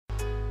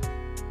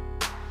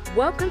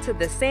Welcome to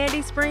the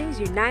Sandy Springs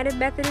United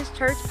Methodist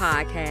Church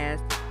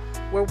podcast,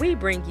 where we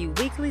bring you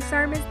weekly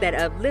sermons that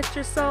uplift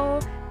your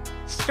soul,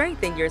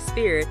 strengthen your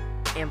spirit,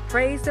 and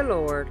praise the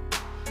Lord.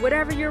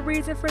 Whatever your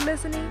reason for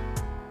listening,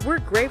 we're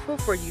grateful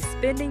for you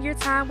spending your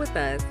time with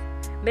us.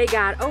 May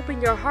God open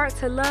your heart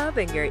to love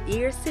and your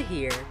ears to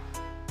hear.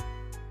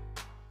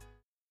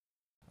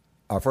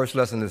 Our first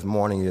lesson this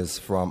morning is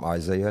from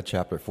Isaiah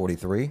chapter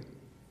 43.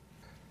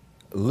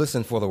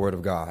 Listen for the word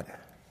of God.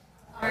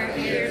 Our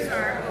ears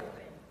are open.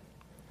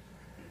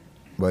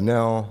 But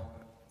now,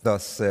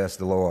 thus says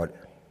the Lord,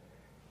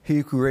 He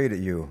who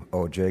created you,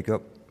 O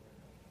Jacob,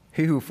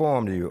 He who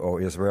formed you, O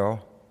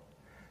Israel,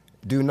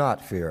 do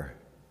not fear,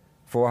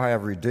 for I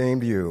have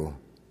redeemed you.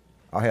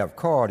 I have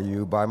called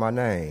you by my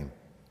name.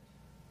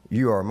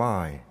 You are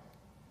mine.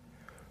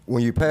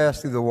 When you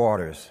pass through the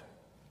waters,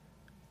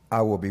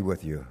 I will be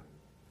with you.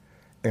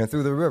 And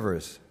through the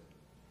rivers,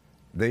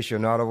 they shall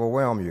not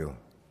overwhelm you.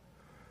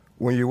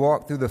 When you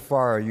walk through the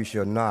fire, you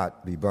shall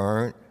not be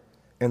burned,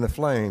 and the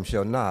flame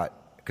shall not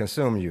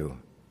consume you.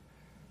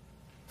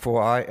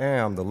 For I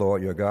am the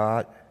Lord your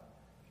God,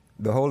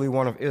 the Holy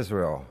One of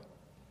Israel,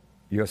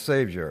 your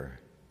Savior.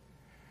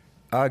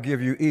 I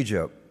give you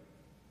Egypt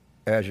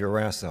as your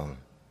ransom,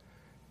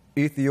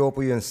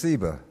 Ethiopia and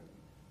Seba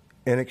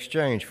in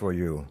exchange for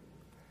you,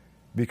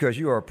 because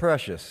you are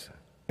precious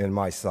in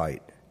my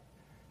sight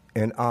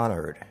and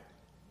honored,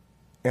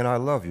 and I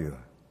love you.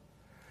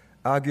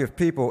 I give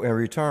people in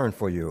return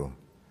for you,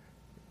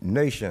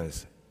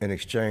 nations in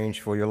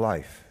exchange for your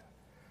life.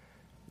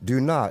 Do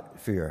not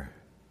fear,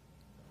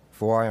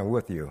 for I am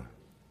with you.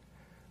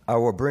 I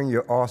will bring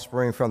your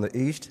offspring from the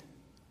east,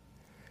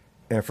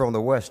 and from the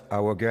west I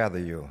will gather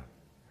you.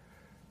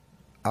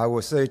 I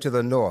will say to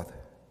the north,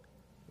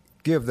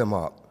 give them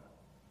up,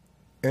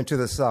 and to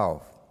the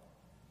south,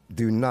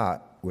 do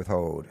not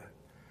withhold.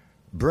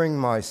 Bring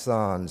my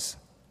sons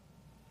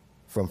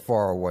from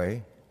far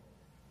away,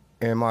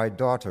 and my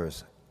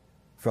daughters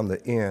from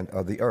the end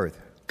of the earth.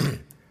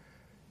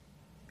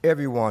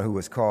 Everyone who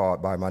is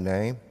called by my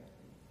name,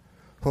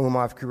 whom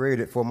I've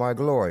created for my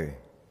glory,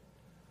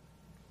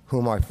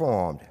 whom I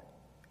formed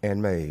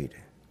and made.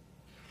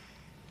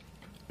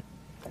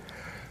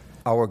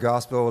 Our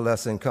gospel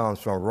lesson comes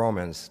from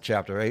Romans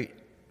chapter 8.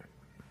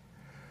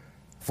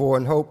 For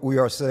in hope we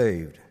are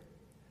saved.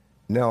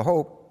 Now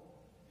hope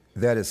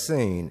that is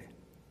seen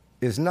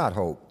is not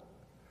hope.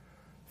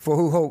 For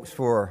who hopes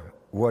for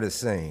what is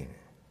seen?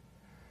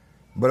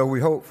 But if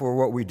we hope for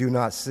what we do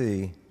not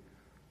see,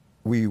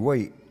 we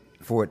wait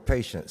for it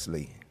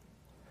patiently.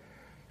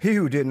 He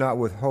who did not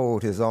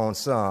withhold his own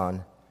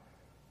son,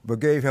 but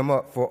gave him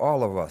up for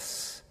all of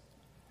us,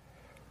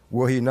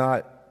 will he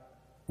not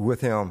with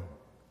him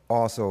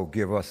also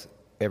give us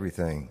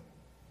everything?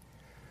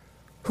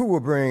 Who will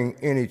bring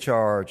any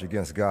charge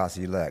against God's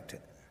elect?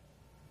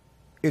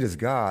 It is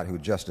God who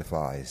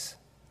justifies.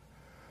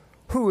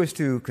 Who is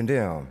to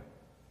condemn?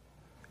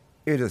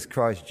 It is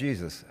Christ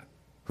Jesus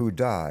who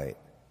died,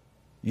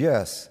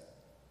 yes,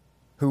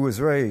 who was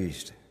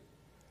raised,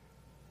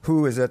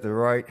 who is at the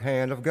right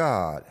hand of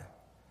God,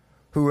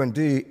 who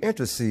indeed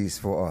intercedes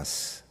for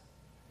us.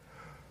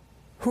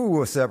 Who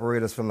will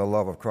separate us from the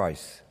love of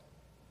Christ?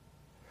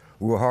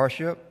 Will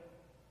hardship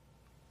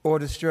or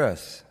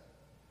distress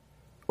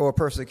or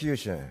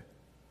persecution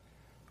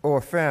or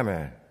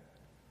famine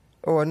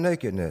or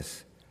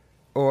nakedness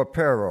or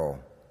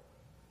peril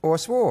or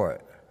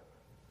sword?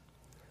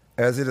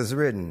 As it is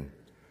written,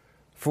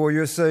 for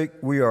your sake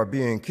we are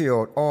being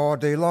killed all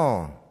day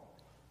long.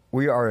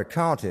 We are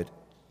accounted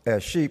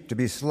as sheep to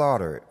be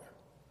slaughtered.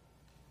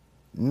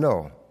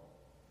 No.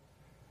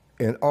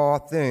 In all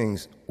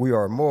things we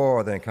are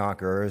more than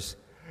conquerors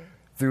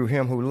through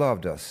him who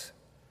loved us.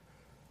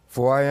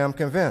 For I am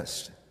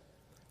convinced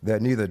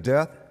that neither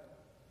death,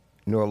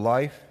 nor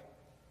life,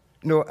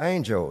 nor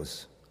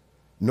angels,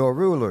 nor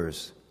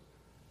rulers,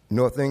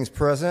 nor things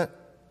present,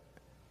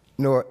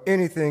 nor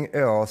anything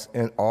else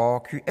in all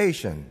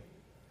creation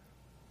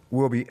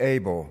will be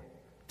able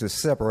to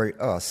separate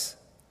us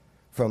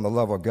from the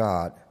love of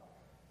God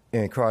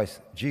in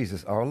Christ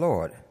Jesus our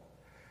Lord.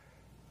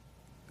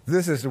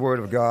 This is the word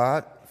of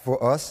God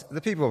for us,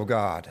 the people of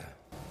God.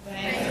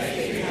 Thanks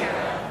be to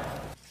God.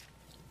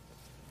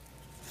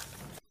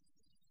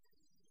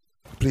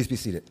 Please be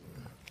seated.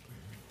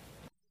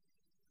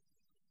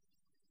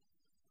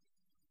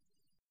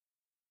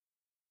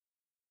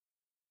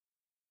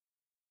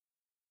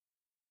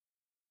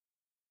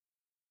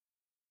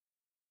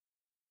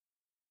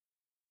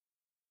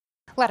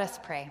 Let us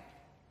pray.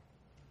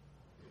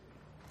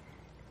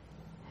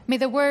 May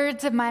the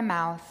words of my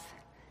mouth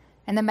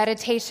and the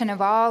meditation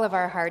of all of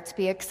our hearts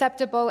be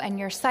acceptable in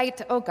your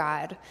sight, O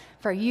God,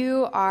 for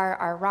you are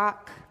our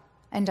rock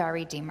and our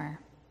Redeemer.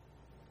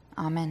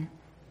 Amen.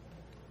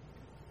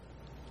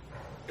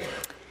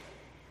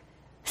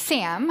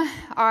 Sam,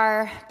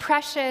 our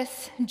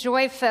precious,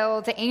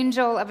 joy-filled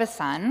angel of a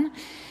son,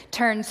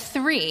 turns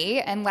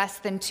 3 in less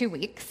than 2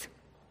 weeks.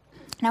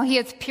 Now, he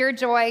is pure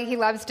joy. He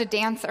loves to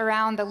dance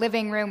around the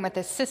living room with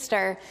his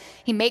sister.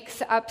 He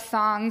makes up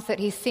songs that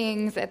he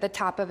sings at the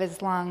top of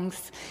his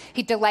lungs.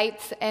 He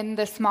delights in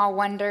the small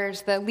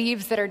wonders, the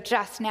leaves that are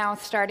just now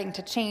starting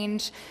to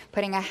change,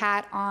 putting a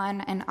hat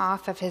on and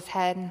off of his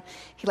head.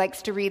 He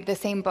likes to read the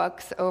same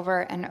books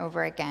over and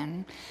over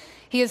again.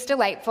 He is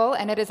delightful,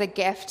 and it is a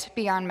gift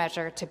beyond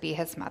measure to be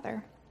his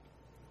mother.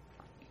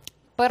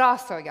 But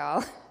also,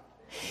 y'all,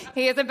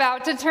 he is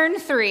about to turn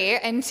 3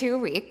 in 2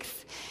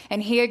 weeks,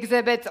 and he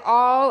exhibits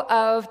all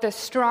of the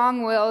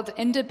strong-willed,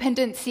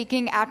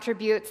 independent-seeking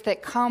attributes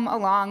that come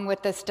along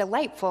with this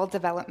delightful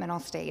developmental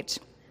stage.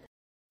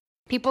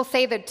 People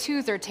say that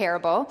 2s are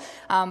terrible,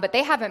 but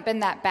they haven't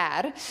been that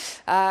bad.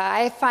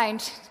 I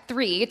find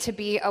 3 to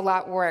be a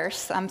lot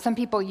worse. Some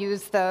people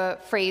use the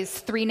phrase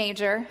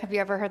three-nager. Have you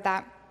ever heard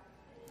that?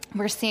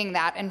 We're seeing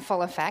that in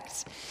full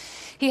effect.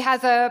 He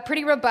has a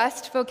pretty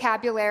robust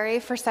vocabulary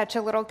for such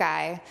a little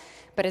guy,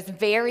 but his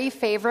very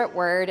favorite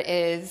word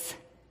is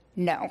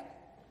no.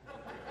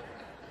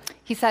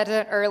 He says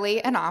it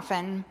early and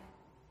often,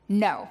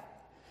 no.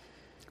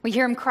 We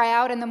hear him cry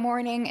out in the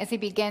morning as he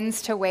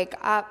begins to wake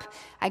up.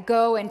 I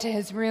go into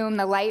his room,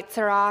 the lights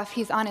are off,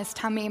 he's on his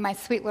tummy, my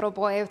sweet little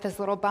boy with his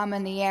little bum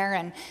in the air,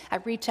 and I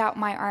reach out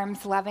my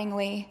arms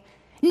lovingly.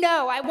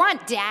 No, I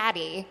want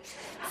daddy.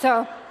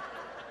 So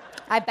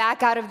I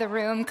back out of the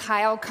room,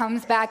 Kyle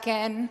comes back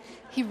in,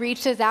 he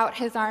reaches out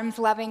his arms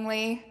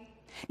lovingly.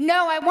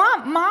 No, I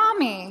want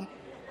mommy.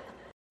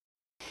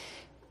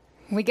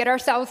 We get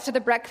ourselves to the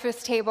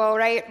breakfast table,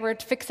 right? We're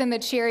fixing the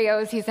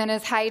Cheerios. He's in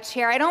his high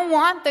chair. I don't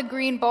want the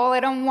green bowl. I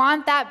don't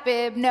want that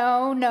bib.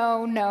 No,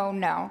 no, no,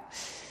 no.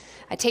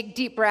 I take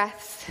deep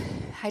breaths.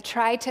 I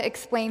try to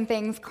explain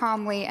things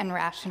calmly and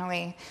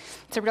rationally.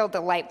 It's a real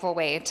delightful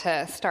way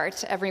to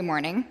start every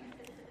morning.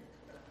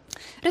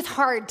 It is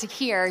hard to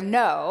hear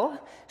no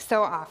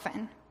so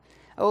often,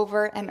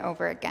 over and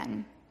over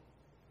again.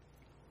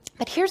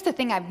 But here's the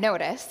thing I've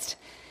noticed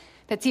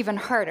that's even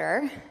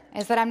harder,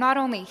 is that I'm not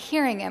only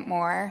hearing it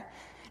more,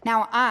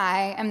 now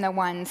I am the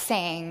one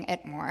saying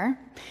it more.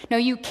 No,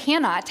 you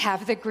cannot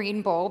have the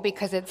green bowl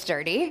because it's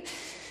dirty.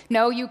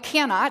 No, you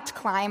cannot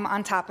climb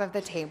on top of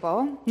the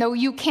table. No,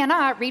 you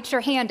cannot reach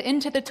your hand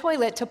into the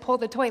toilet to pull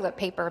the toilet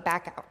paper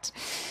back out.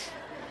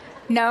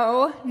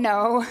 No,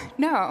 no,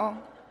 no.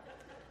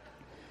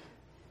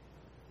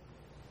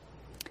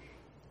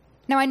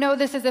 Now, I know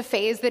this is a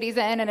phase that he's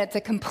in, and it's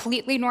a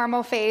completely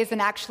normal phase, and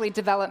actually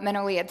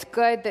developmentally it's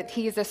good that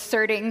he's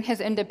asserting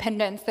his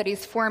independence, that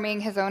he's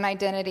forming his own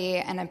identity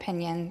and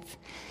opinions.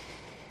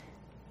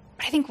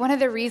 But I think one of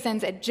the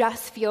reasons it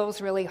just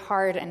feels really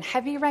hard and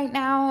heavy right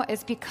now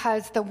is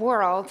because the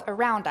world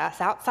around us,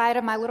 outside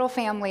of my little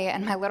family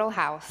and my little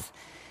house,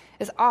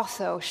 is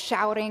also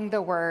shouting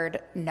the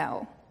word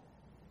no.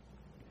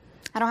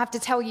 I don't have to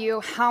tell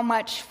you how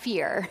much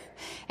fear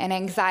and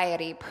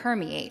anxiety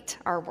permeate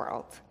our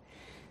world.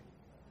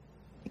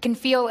 It can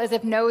feel as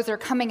if no's are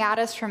coming at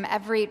us from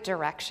every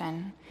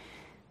direction,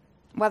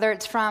 whether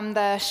it's from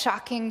the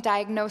shocking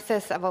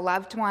diagnosis of a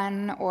loved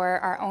one or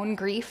our own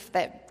grief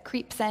that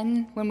creeps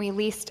in when we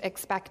least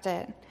expect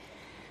it.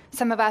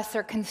 Some of us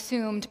are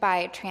consumed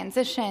by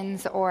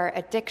transitions or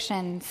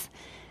addictions.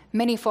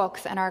 Many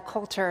folks in our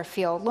culture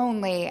feel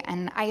lonely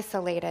and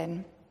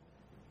isolated.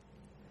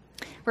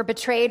 We're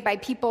betrayed by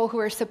people who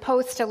are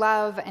supposed to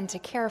love and to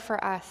care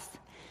for us.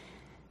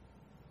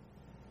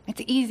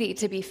 It's easy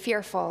to be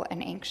fearful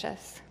and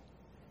anxious.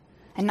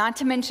 And not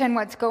to mention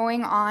what's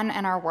going on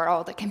in our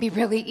world, it can be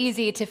really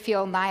easy to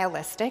feel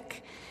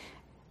nihilistic.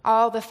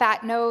 All the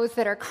fat no's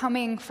that are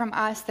coming from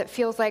us that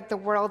feels like the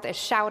world is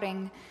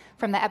shouting,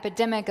 from the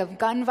epidemic of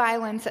gun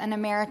violence in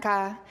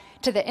America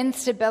to the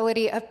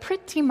instability of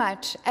pretty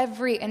much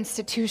every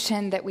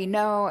institution that we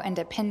know and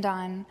depend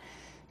on,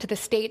 to the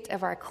state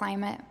of our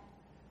climate.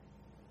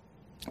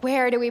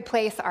 Where do we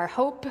place our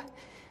hope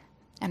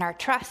and our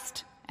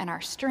trust and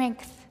our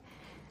strength?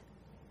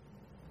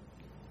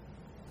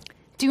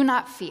 Do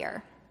not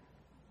fear,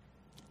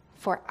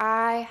 for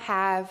I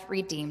have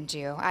redeemed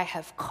you. I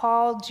have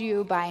called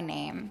you by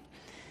name.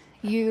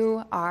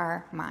 You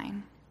are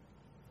mine.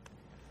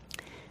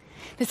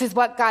 This is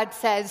what God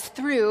says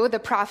through the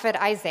prophet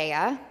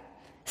Isaiah,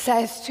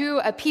 says to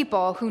a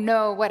people who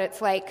know what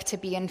it's like to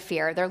be in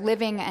fear. They're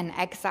living in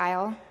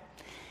exile.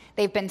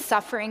 They've been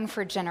suffering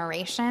for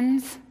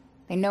generations.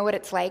 They know what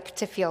it's like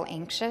to feel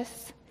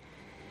anxious.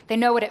 They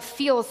know what it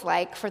feels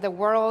like for the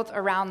world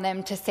around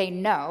them to say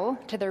no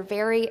to their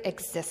very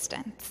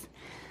existence.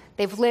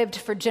 They've lived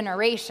for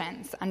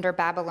generations under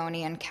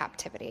Babylonian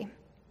captivity.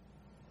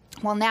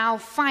 Well, now,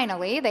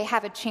 finally, they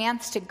have a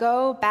chance to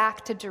go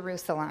back to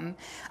Jerusalem,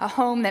 a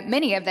home that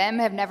many of them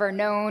have never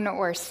known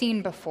or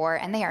seen before,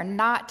 and they are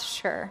not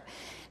sure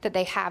that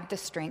they have the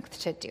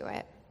strength to do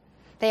it.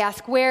 They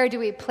ask, where do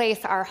we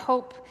place our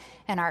hope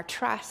and our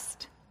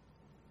trust?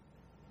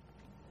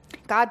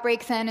 God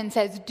breaks in and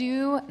says,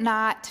 do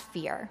not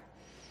fear,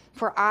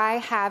 for I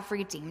have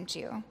redeemed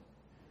you.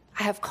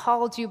 I have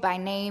called you by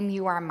name,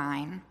 you are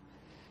mine.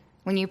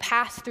 When you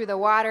pass through the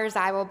waters,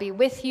 I will be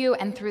with you,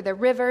 and through the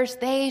rivers,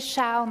 they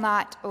shall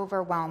not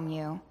overwhelm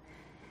you.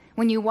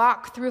 When you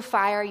walk through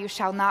fire, you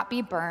shall not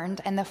be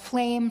burned, and the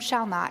flame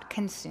shall not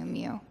consume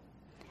you.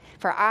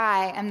 For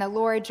I am the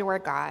Lord your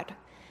God,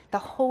 the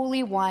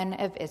Holy One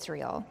of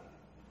Israel,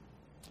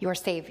 your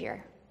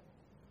Savior.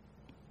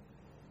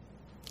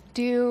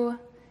 Do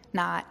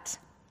not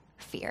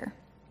fear.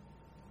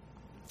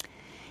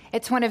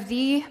 It's one of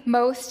the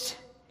most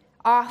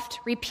oft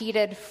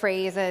repeated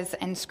phrases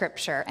in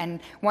Scripture,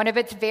 and one of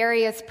its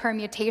various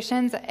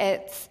permutations.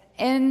 It's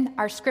in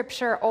our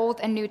Scripture,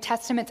 Old and New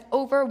Testaments,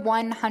 over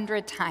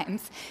 100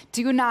 times.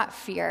 Do not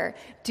fear.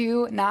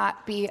 Do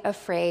not be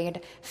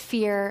afraid.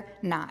 Fear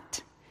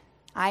not.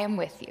 I am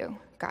with you,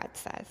 God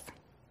says.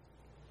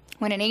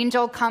 When an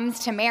angel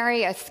comes to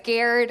Mary, a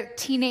scared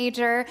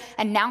teenager,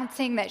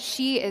 announcing that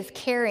she is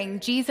carrying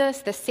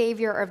Jesus, the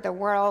Savior of the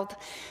world,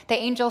 the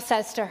angel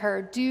says to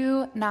her,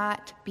 do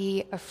not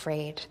be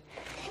afraid.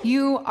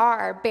 You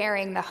are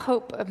bearing the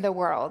hope of the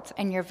world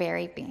in your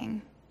very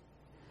being.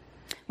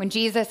 When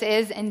Jesus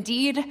is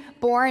indeed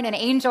born, an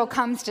angel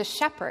comes to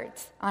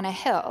shepherds on a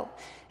hill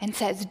and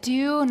says,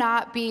 do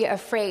not be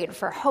afraid,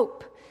 for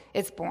hope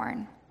is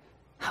born.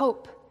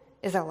 Hope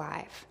is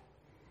alive.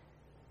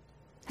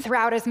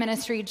 Throughout his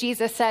ministry,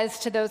 Jesus says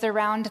to those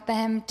around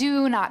them,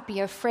 do not be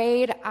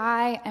afraid.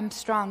 I am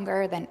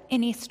stronger than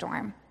any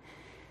storm.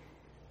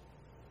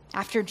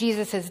 After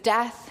Jesus'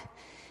 death,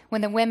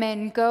 when the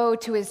women go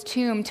to his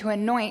tomb to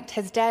anoint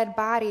his dead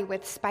body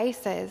with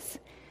spices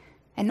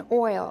and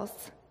oils,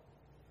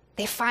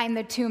 they find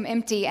the tomb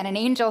empty, and an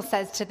angel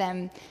says to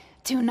them,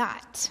 do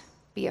not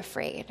be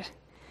afraid.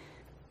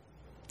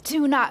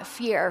 Do not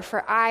fear,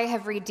 for I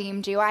have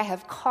redeemed you. I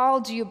have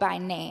called you by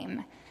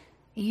name.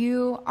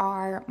 You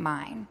are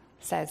mine,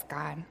 says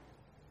God.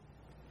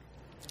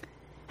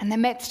 In the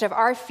midst of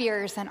our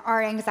fears and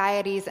our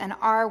anxieties and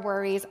our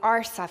worries,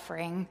 our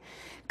suffering,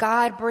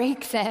 God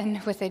breaks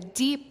in with a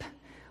deep,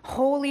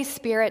 Holy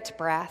Spirit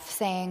breath,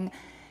 saying,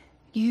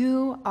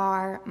 you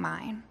are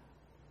mine.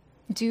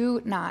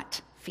 Do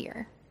not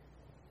fear.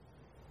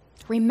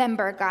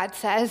 Remember, God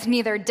says,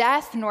 neither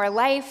death nor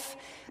life,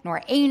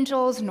 nor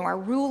angels, nor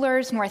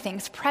rulers, nor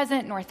things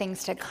present, nor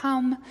things to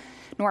come,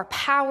 nor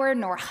power,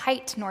 nor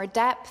height, nor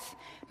depth,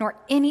 nor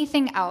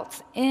anything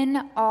else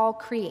in all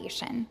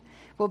creation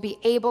will be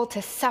able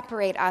to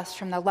separate us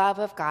from the love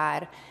of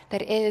God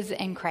that is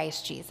in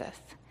Christ Jesus.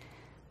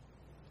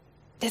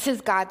 This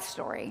is God's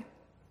story.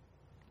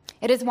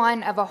 It is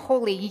one of a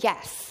holy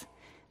yes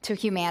to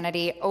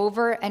humanity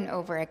over and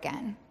over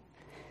again.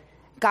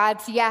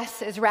 God's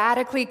yes is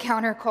radically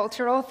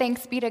countercultural,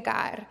 thanks be to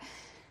God,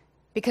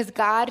 because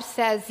God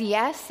says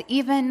yes,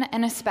 even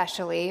and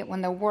especially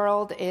when the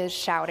world is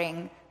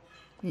shouting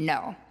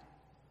no.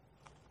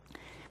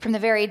 From the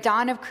very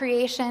dawn of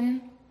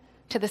creation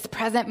to this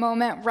present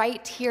moment,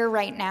 right here,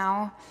 right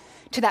now,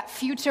 to that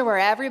future where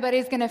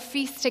everybody's going to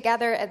feast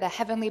together at the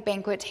heavenly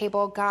banquet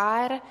table,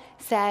 God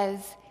says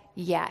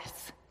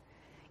yes.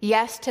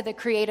 Yes to the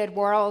created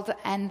world,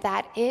 and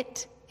that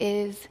it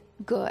is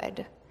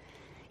good.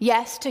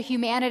 Yes to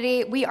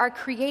humanity. We are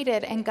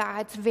created in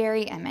God's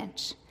very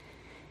image.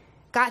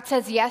 God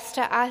says yes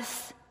to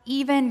us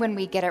even when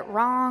we get it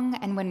wrong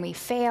and when we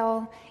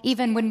fail,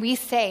 even when we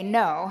say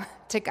no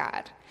to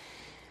God.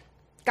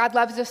 God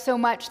loves us so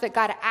much that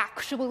God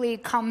actually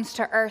comes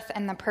to earth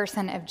in the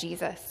person of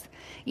Jesus,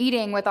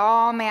 eating with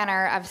all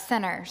manner of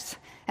sinners,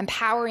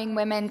 empowering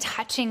women,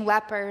 touching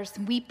lepers,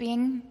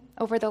 weeping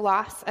over the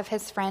loss of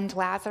his friend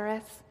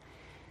Lazarus.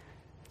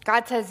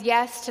 God says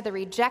yes to the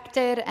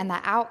rejected and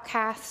the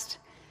outcast,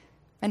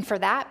 and for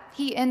that,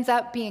 he ends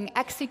up being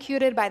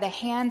executed by the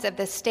hands of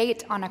the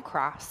state on a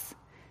cross.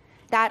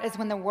 That is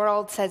when the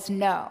world says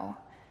no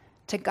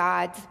to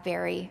God's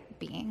very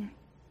being.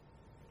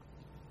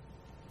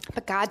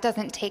 But God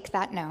doesn't take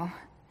that no.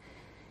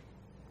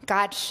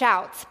 God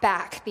shouts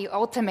back the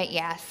ultimate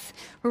yes,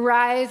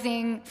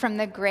 rising from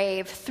the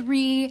grave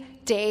 3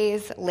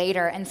 days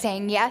later and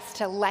saying yes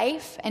to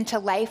life and to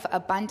life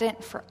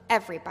abundant for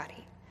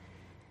everybody.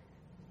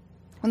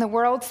 When the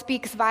world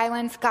speaks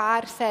violence,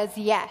 God says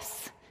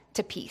yes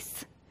to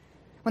peace.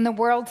 When the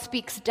world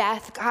speaks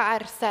death,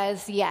 God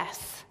says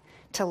yes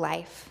to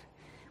life.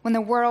 When the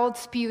world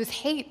spews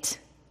hate,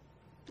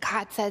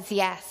 God says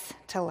yes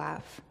to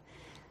love.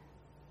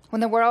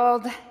 When the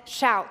world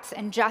shouts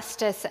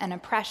injustice and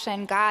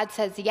oppression, God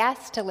says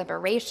yes to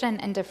liberation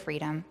and to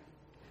freedom.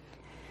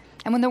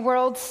 And when the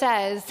world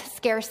says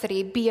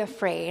scarcity, be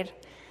afraid,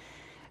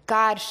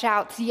 God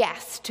shouts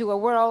yes to a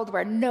world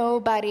where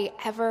nobody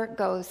ever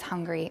goes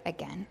hungry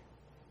again.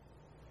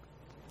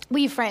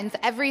 We, friends,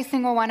 every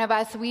single one of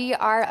us, we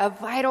are a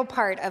vital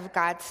part of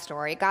God's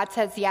story. God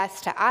says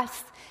yes to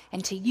us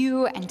and to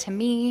you and to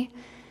me.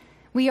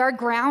 We are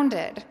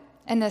grounded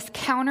in this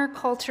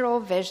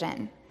countercultural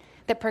vision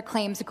that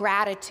proclaims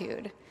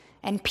gratitude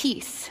and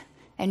peace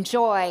and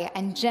joy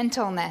and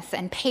gentleness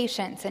and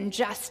patience and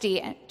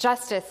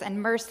justice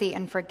and mercy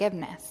and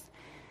forgiveness.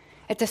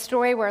 It's a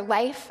story where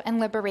life and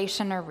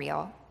liberation are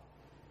real.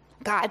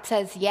 God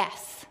says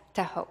yes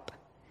to hope.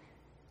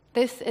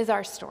 This is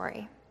our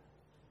story.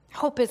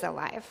 Hope is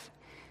alive.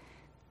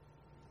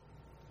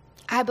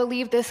 I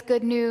believe this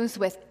good news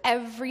with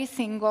every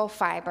single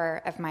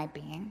fiber of my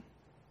being.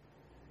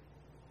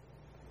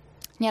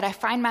 Yet I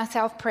find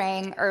myself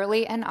praying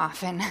early and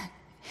often,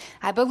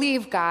 I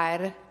believe,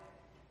 God,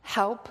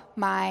 help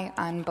my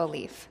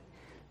unbelief.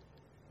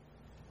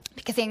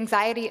 Because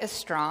anxiety is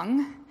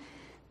strong.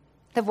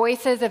 The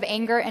voices of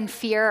anger and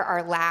fear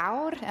are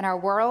loud in our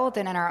world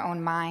and in our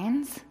own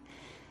minds.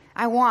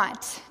 I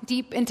want,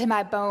 deep into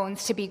my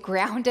bones, to be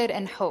grounded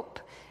in hope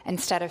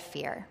instead of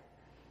fear.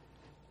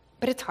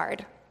 But it's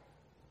hard.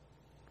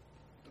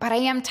 But I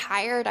am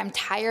tired. I'm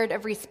tired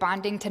of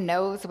responding to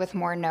no's with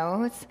more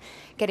no's,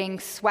 getting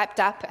swept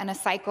up in a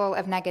cycle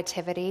of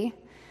negativity,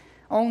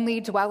 only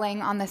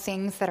dwelling on the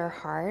things that are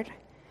hard.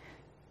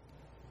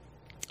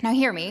 Now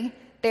hear me.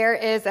 There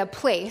is a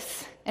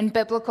place in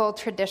biblical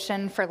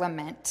tradition for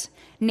lament,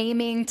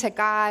 naming to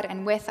God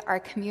and with our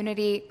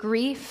community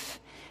grief,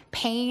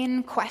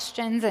 pain,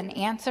 questions and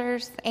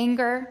answers,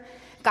 anger.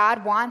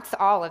 God wants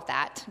all of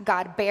that.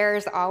 God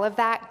bears all of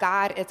that.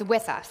 God is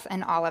with us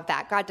in all of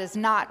that. God does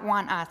not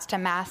want us to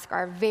mask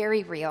our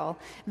very real,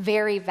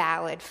 very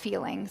valid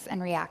feelings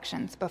and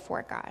reactions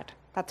before God.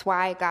 That's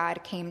why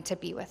God came to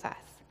be with us.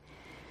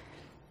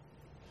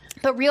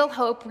 But real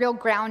hope, real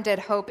grounded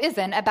hope,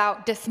 isn't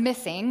about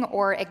dismissing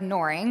or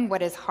ignoring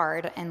what is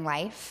hard in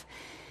life.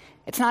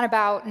 It's not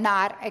about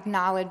not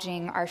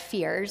acknowledging our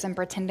fears and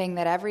pretending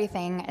that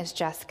everything is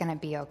just going to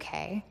be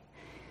okay.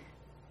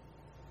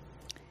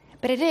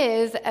 But it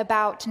is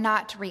about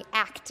not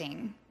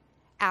reacting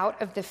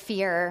out of the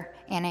fear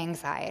and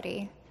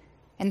anxiety.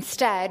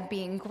 Instead,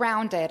 being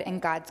grounded in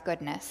God's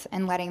goodness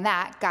and letting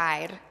that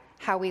guide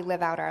how we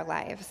live out our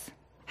lives,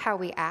 how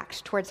we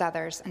act towards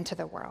others and to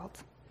the world.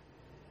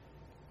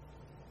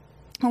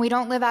 When we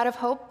don't live out of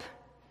hope,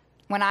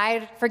 when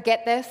I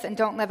forget this and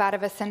don't live out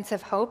of a sense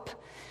of hope,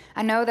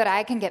 I know that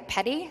I can get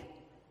petty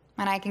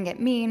and I can get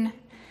mean.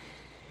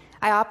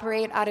 I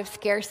operate out of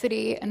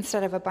scarcity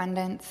instead of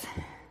abundance.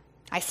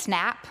 I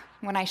snap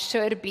when I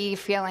should be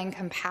feeling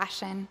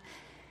compassion.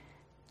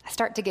 I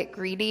start to get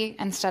greedy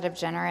instead of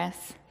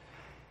generous.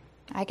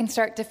 I can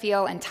start to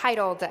feel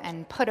entitled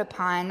and put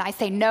upon. I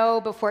say no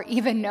before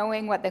even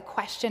knowing what the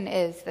question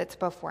is that's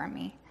before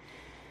me.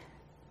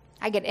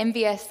 I get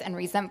envious and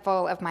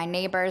resentful of my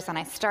neighbors, and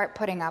I start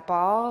putting up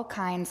all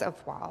kinds of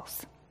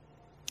walls.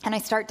 And I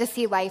start to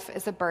see life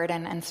as a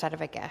burden instead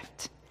of a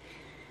gift.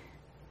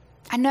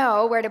 I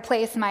know where to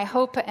place my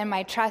hope and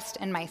my trust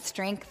and my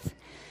strength,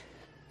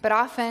 but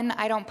often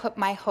I don't put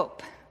my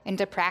hope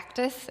into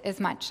practice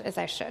as much as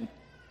I should.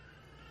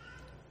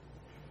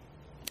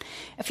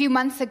 A few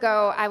months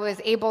ago, I was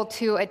able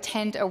to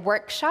attend a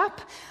workshop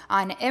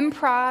on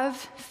improv,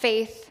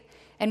 faith,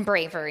 and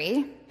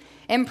bravery.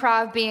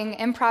 Improv being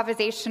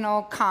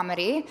improvisational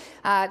comedy,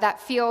 that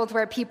field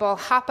where people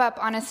hop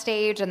up on a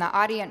stage and the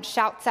audience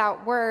shouts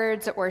out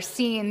words or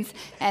scenes,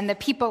 and the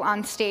people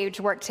on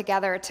stage work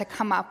together to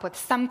come up with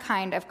some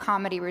kind of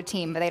comedy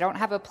routine, but they don't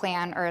have a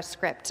plan or a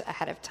script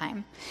ahead of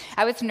time.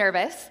 I was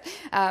nervous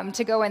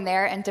to go in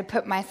there and to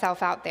put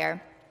myself out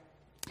there.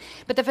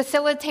 But the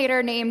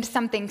facilitator named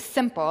something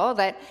simple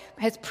that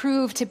has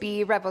proved to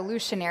be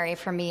revolutionary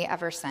for me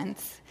ever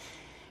since.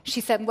 She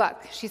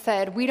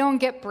said, we don't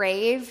get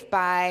brave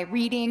by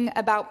reading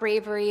about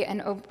bravery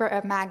in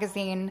Oprah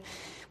magazine.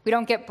 We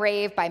don't get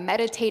brave by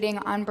meditating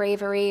on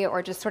bravery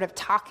or just sort of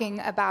talking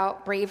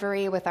about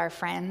bravery with our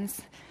friends.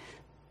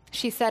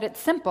 She said it's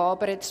simple,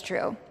 but it's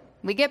true.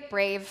 We get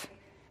brave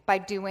by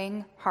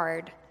doing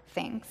hard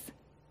things.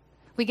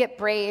 We get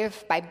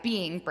brave by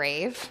being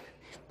brave,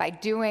 by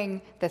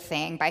doing the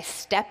thing, by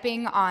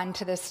stepping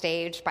onto the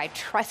stage, by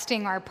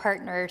trusting our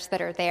partners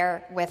that are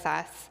there with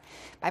us,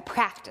 by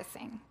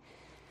practicing.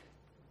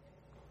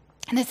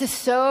 And this is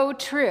so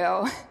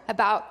true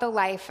about the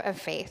life of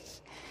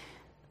faith.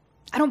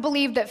 I don't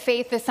believe that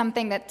faith is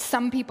something that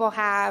some people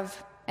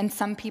have and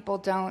some people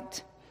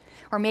don't.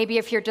 Or maybe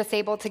if you're just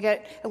able to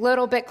get a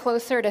little bit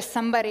closer to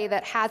somebody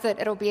that has it,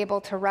 it'll be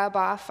able to rub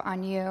off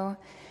on you.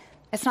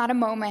 It's not a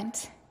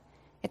moment.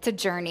 It's a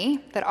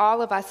journey that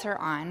all of us are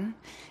on.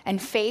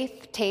 And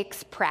faith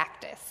takes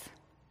practice,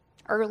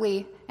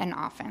 early and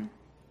often.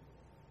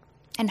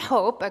 And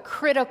hope, a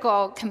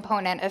critical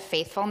component of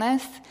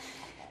faithfulness,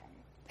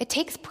 it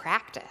takes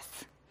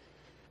practice.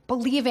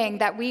 Believing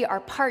that we are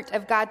part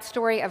of God's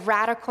story of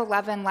radical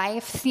love and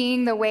life,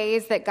 seeing the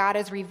ways that God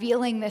is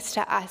revealing this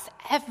to us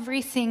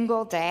every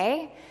single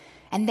day,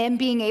 and then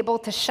being able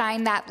to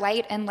shine that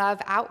light and love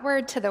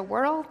outward to the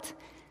world,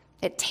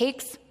 it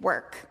takes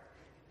work,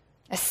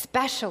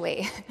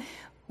 especially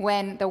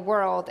when the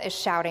world is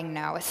shouting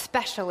no,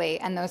 especially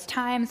in those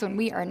times when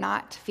we are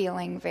not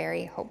feeling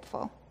very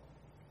hopeful.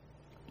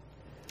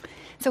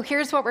 So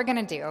here's what we're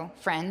going to do,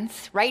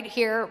 friends, right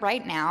here,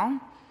 right now.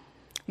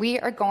 We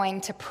are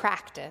going to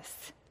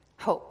practice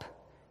hope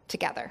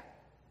together.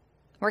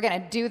 We're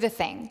going to do the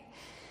thing.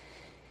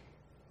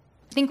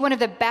 I think one of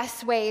the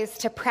best ways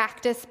to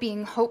practice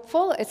being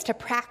hopeful is to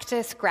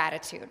practice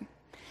gratitude,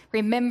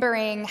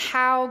 remembering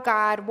how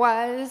God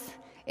was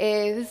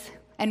is,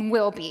 and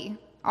will be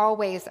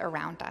always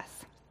around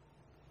us.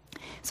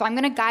 So I'm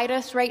going to guide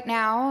us right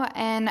now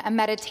in a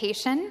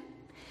meditation.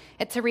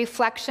 It's a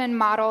reflection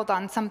modeled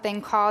on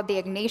something called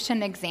the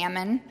Ignatian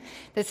Examen.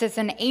 This is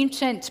an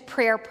ancient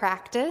prayer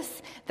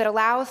practice that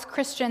allows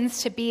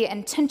Christians to be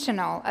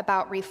intentional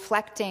about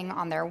reflecting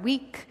on their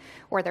week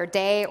or their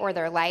day or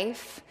their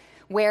life,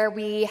 where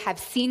we have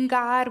seen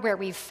God, where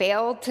we've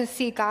failed to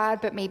see God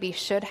but maybe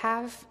should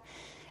have.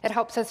 It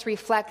helps us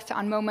reflect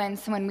on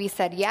moments when we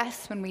said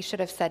yes, when we should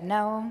have said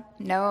no,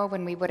 no,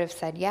 when we would have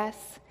said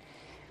yes.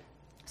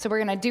 So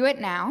we're going to do it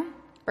now.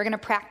 We're going to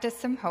practice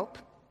some hope.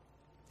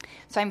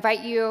 So I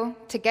invite you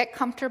to get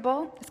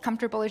comfortable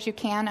as you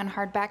can in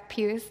hardback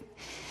pews.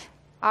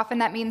 Often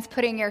that means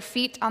putting your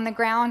feet on the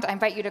ground. I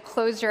invite you to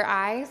close your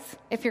eyes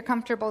if you're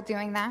comfortable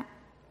doing that.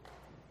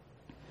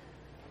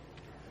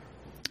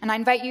 And I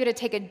invite you to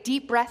take a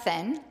deep breath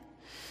in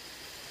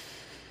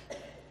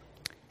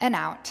and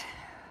out.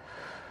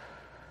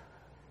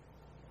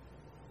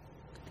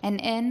 And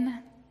in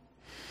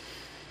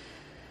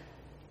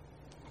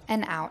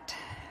and out.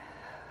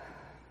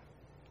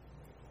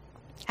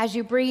 As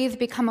you breathe,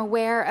 become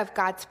aware of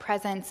God's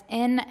presence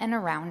in and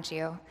around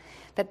you,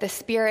 that the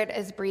Spirit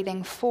is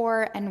breathing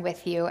for and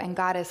with you, and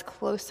God is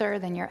closer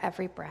than your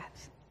every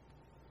breath.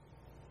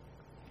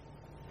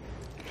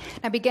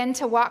 Now begin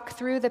to walk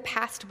through the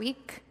past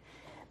week,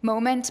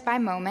 moment by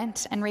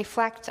moment, and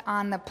reflect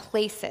on the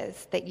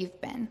places that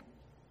you've been.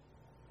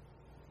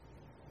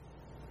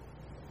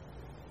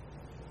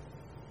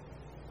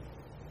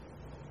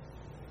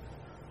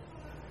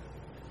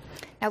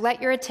 Now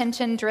let your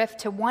attention drift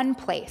to one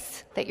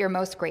place that you're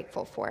most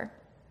grateful for.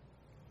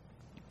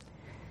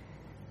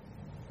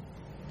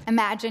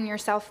 Imagine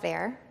yourself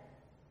there.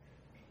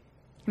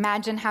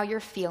 Imagine how you're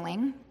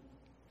feeling.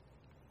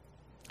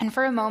 And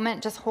for a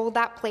moment, just hold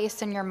that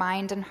place in your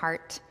mind and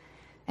heart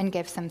and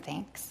give some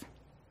thanks.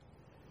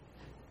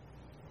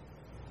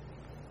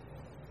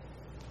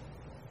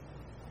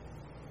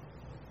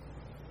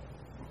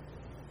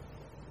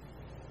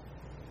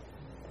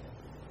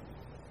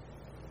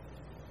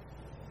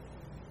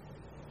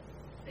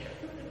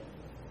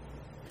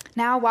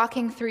 Now,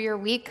 walking through your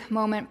week,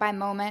 moment by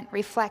moment,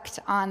 reflect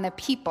on the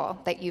people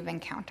that you've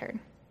encountered.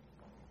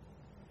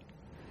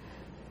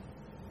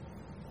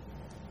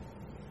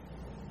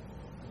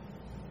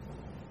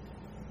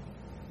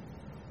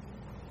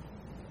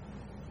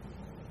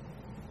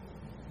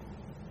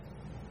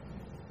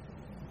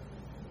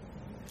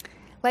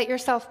 Let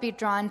yourself be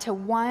drawn to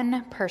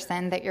one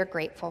person that you're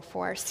grateful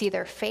for. See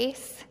their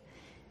face,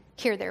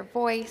 hear their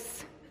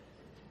voice,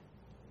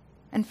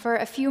 and for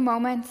a few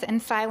moments in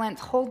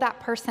silence, hold that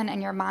person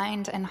in your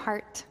mind and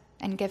heart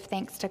and give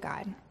thanks to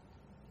God.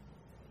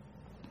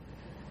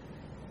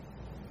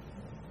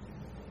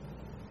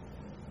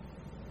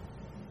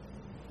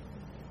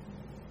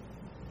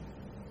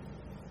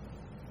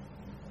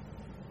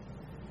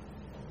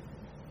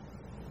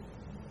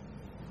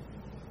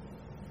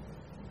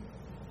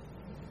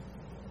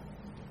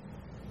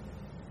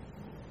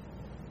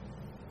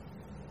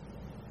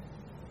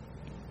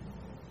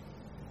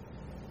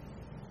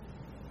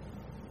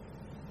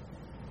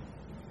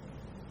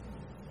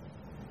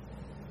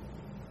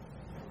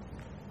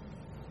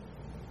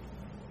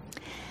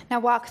 Now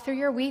walk through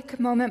your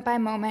week moment by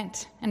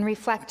moment and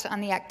reflect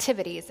on the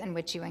activities in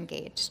which you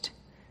engaged.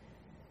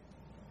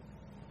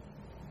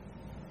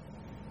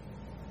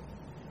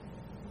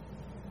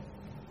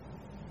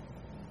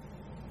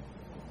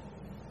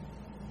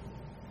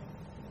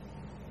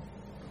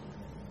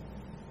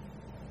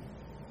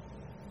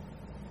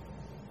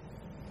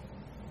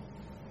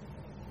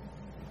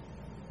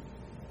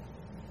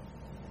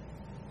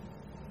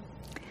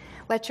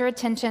 Let your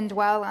attention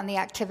dwell on the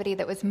activity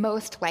that was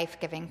most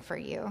life-giving for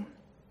you.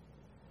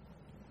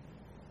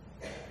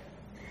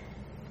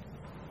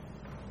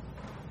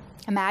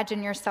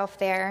 Imagine yourself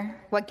there,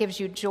 what gives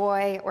you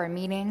joy or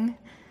meaning.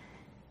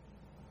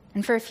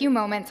 And for a few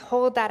moments,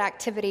 hold that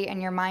activity in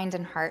your mind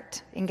and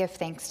heart and give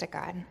thanks to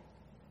God.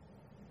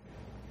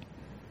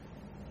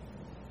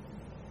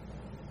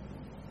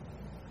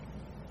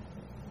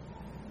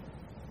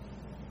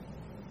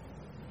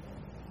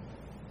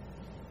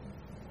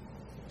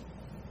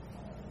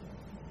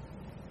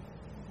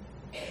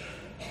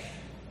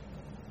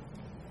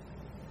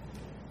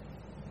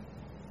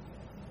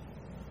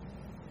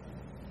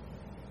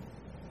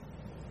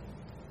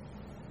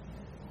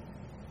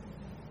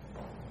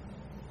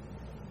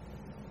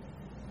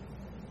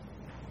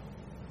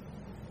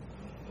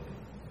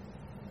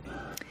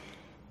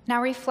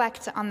 Now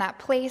reflect on that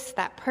place,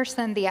 that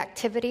person, the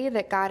activity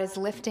that God is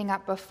lifting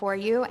up before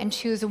you, and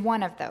choose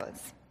one of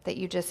those that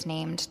you just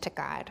named to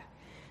God.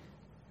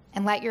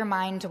 And let your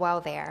mind dwell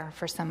there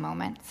for some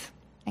moments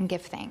and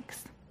give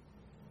thanks.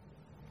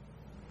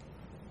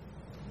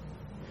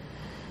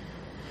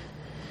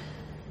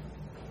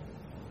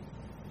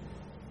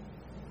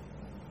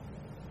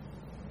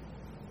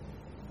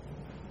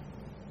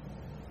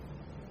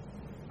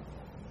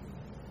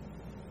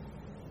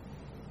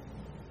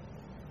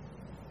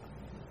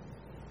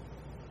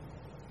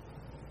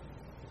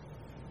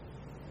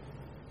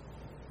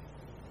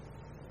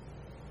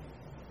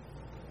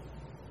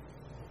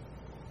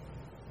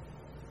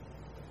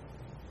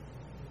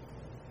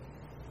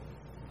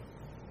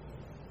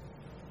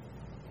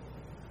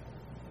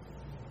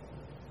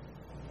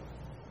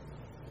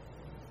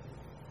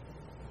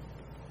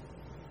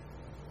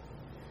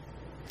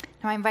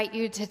 Now I invite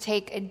you to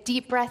take a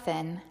deep breath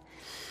in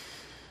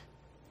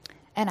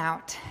and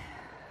out.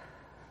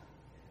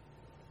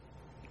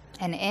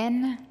 And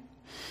in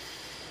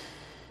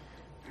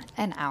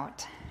and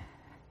out.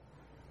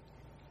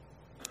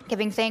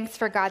 Giving thanks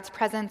for God's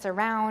presence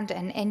around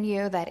and in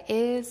you that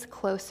is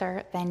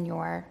closer than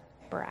your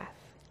breath.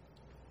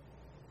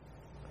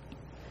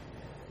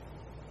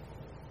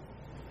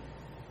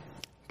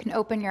 You can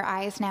open your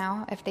eyes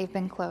now if they've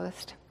been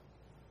closed.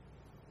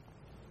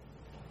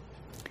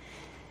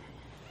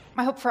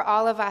 My hope for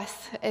all of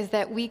us is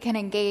that we can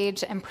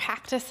engage in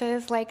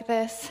practices like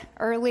this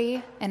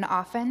early and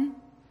often.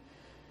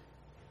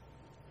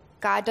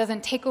 God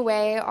doesn't take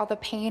away all the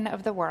pain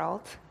of the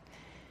world,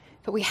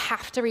 but we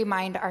have to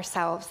remind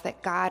ourselves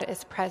that God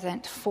is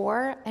present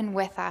for and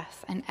with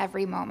us in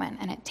every moment,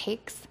 and it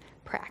takes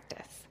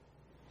practice.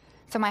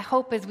 So my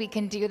hope is we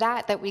can do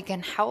that we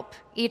can help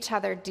each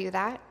other do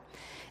that,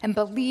 and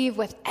believe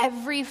with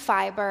every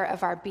fiber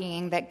of our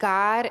being that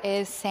God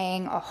is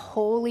saying a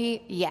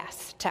holy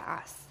yes to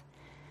us.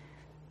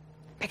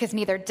 Because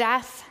neither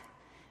death,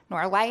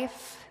 nor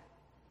life,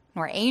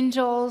 nor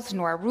angels,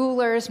 nor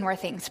rulers, nor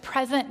things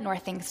present, nor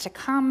things to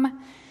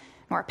come,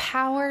 nor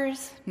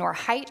powers, nor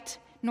height,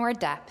 nor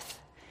depth,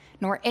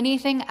 nor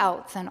anything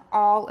else in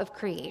all of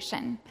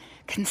creation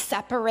can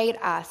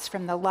separate us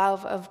from the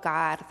love of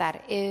God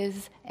that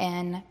is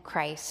in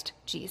Christ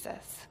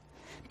Jesus.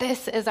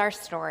 This is our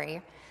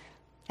story,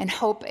 and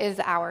hope is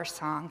our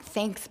song.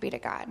 Thanks be to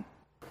God.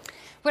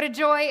 What a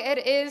joy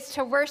it is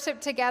to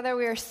worship together.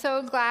 We are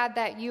so glad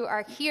that you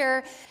are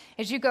here.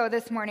 As you go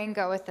this morning,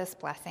 go with this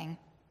blessing.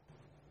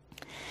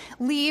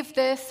 Leave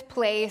this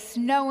place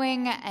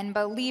knowing and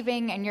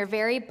believing in your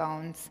very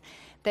bones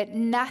that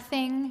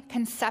nothing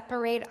can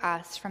separate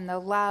us from the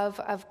love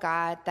of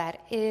God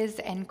that is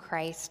in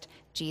Christ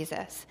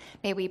Jesus.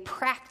 May we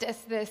practice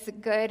this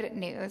good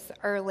news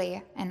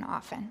early and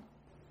often.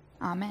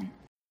 Amen.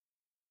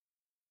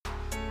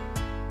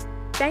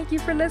 Thank you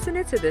for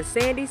listening to the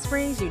Sandy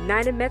Springs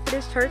United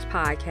Methodist Church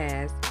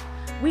podcast.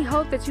 We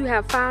hope that you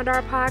have found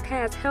our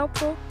podcast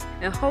helpful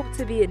and hope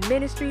to be in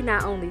ministry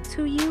not only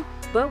to you,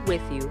 but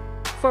with you.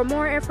 For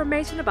more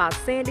information about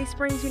Sandy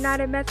Springs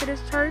United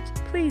Methodist Church,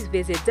 please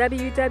visit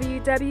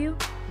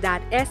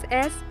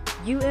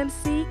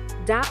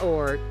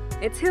www.ssumc.org.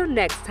 Until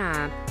next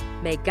time,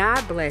 may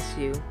God bless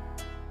you.